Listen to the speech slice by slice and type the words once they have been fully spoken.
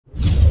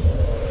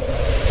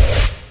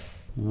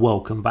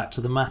Welcome back to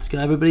the Maths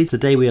Guy, everybody.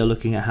 Today we are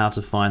looking at how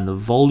to find the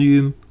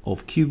volume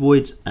of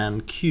cuboids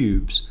and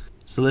cubes.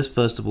 So let's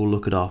first of all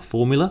look at our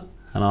formula.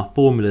 And our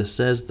formula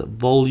says that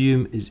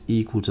volume is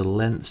equal to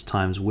length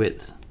times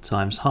width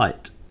times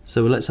height.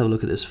 So let's have a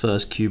look at this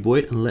first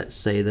cuboid, and let's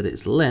say that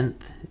its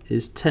length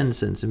is 10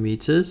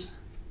 centimeters,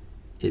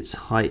 its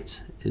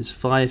height is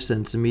 5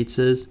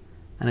 centimeters,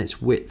 and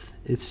its width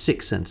is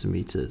 6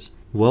 centimeters.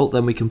 Well,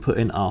 then we can put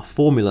in our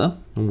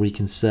formula and we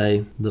can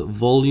say that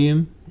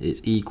volume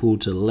is equal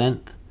to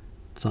length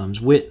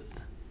times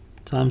width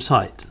times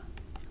height.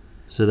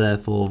 So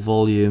therefore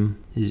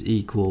volume is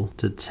equal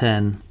to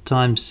 10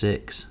 times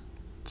 6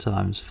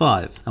 times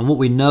 5. And what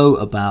we know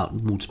about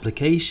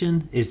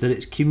multiplication is that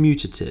it's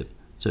commutative.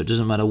 So it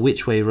doesn't matter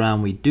which way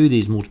around we do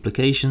these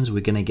multiplications,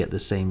 we're going to get the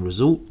same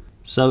result.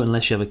 So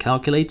unless you have a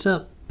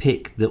calculator,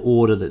 pick the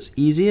order that's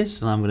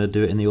easiest, and I'm going to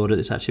do it in the order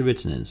that's actually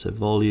written in. So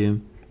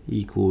volume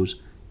equals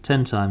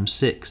 10 times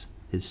 6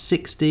 is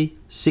 60,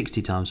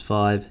 60 times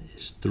 5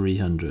 is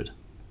 300.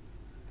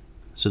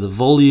 So the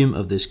volume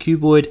of this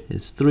cuboid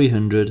is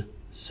 300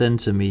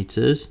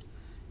 centimeters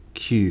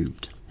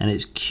cubed. And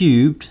it's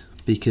cubed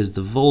because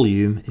the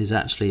volume is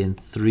actually in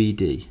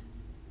 3D.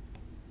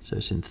 So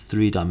it's in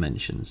 3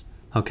 dimensions.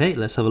 Okay,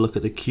 let's have a look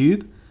at the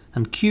cube.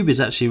 And cube is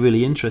actually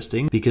really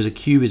interesting because a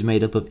cube is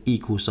made up of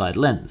equal side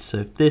lengths. So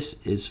if this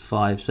is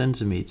 5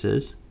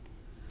 centimeters,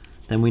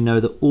 then we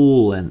know that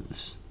all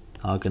lengths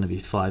are going to be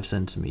 5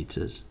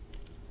 centimeters.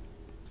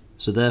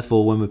 So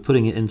therefore, when we're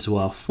putting it into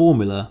our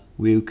formula,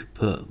 we could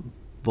put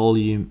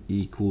volume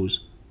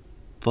equals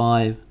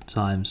 5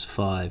 times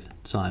 5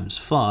 times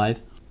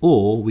 5,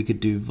 or we could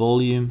do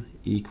volume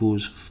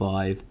equals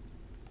 5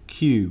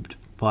 cubed.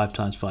 5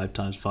 times 5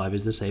 times 5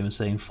 is the same as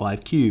saying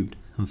 5 cubed.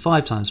 And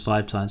 5 times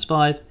 5 times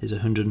 5 is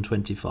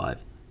 125.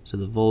 So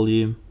the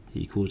volume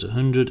equals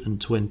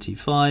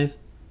 125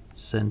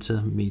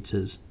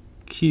 centimeters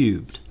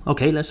cubed.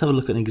 Okay, let's have a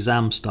look at an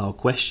exam style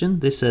question.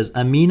 This says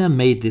Amina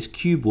made this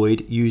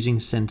cuboid using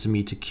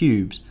centimeter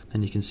cubes.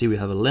 And you can see we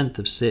have a length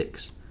of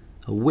 6,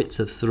 a width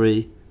of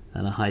 3,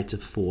 and a height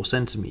of 4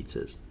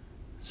 centimeters.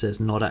 It says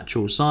not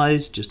actual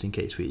size, just in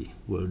case we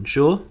were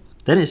unsure.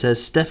 Then it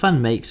says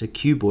Stefan makes a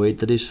cuboid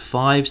that is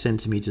 5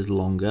 centimeters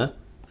longer,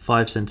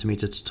 5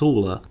 centimeters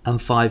taller,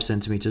 and 5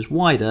 centimeters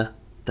wider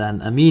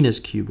than Amina's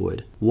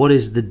cuboid. What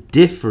is the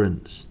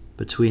difference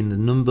between the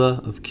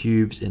number of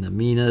cubes in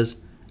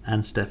Amina's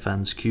and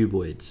Stefan's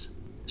cuboids?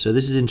 So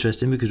this is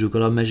interesting because we've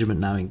got our measurement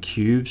now in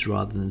cubes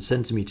rather than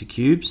centimeter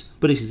cubes,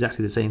 but it's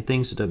exactly the same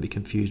thing, so don't be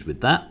confused with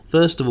that.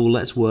 First of all,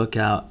 let's work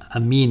out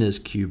Amina's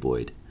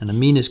cuboid. And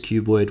Amina's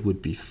cuboid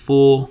would be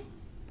 4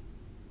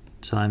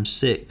 times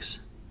 6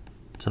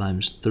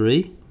 times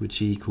 3,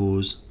 which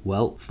equals,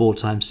 well, 4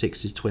 times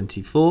 6 is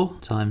 24,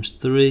 times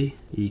 3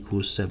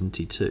 equals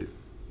 72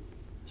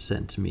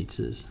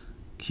 centimeters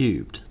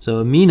cubed. So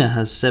Amina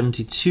has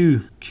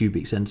 72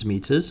 cubic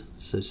centimeters,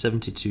 so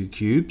 72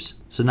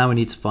 cubes. So now we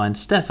need to find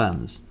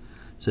Stefan's.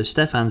 So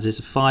Stefan's is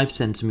 5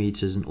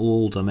 centimeters in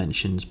all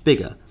dimensions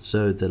bigger.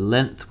 So the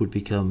length would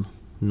become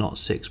not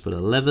 6 but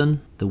 11.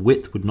 The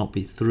width would not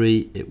be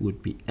 3, it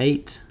would be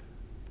 8.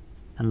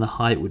 And the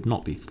height would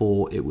not be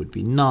 4, it would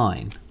be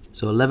 9.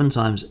 So 11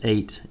 times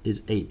 8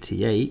 is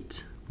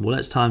 88. Well,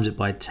 let's times it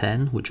by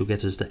 10, which will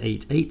get us to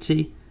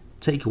 880.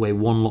 Take away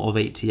one lot of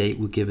 88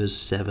 will give us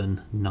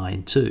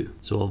 792.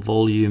 So our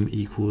volume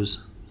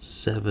equals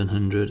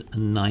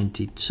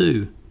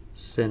 792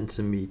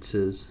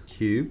 centimeters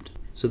cubed.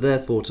 So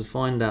therefore, to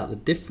find out the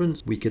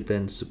difference, we could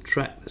then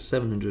subtract the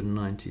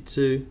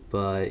 792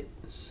 by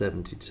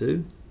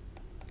 72,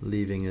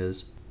 leaving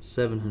us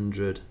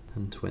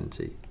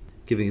 720,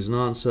 giving us an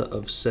answer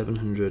of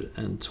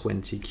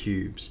 720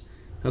 cubes.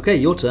 Okay,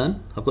 your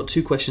turn. I've got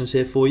 2 questions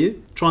here for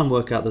you. Try and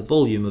work out the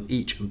volume of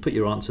each and put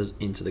your answers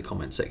into the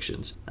comment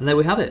sections. And there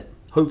we have it.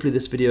 Hopefully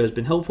this video has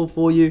been helpful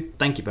for you.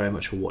 Thank you very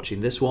much for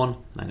watching this one,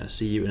 and I'm going to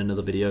see you in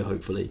another video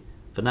hopefully.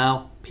 For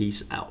now,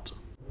 peace out.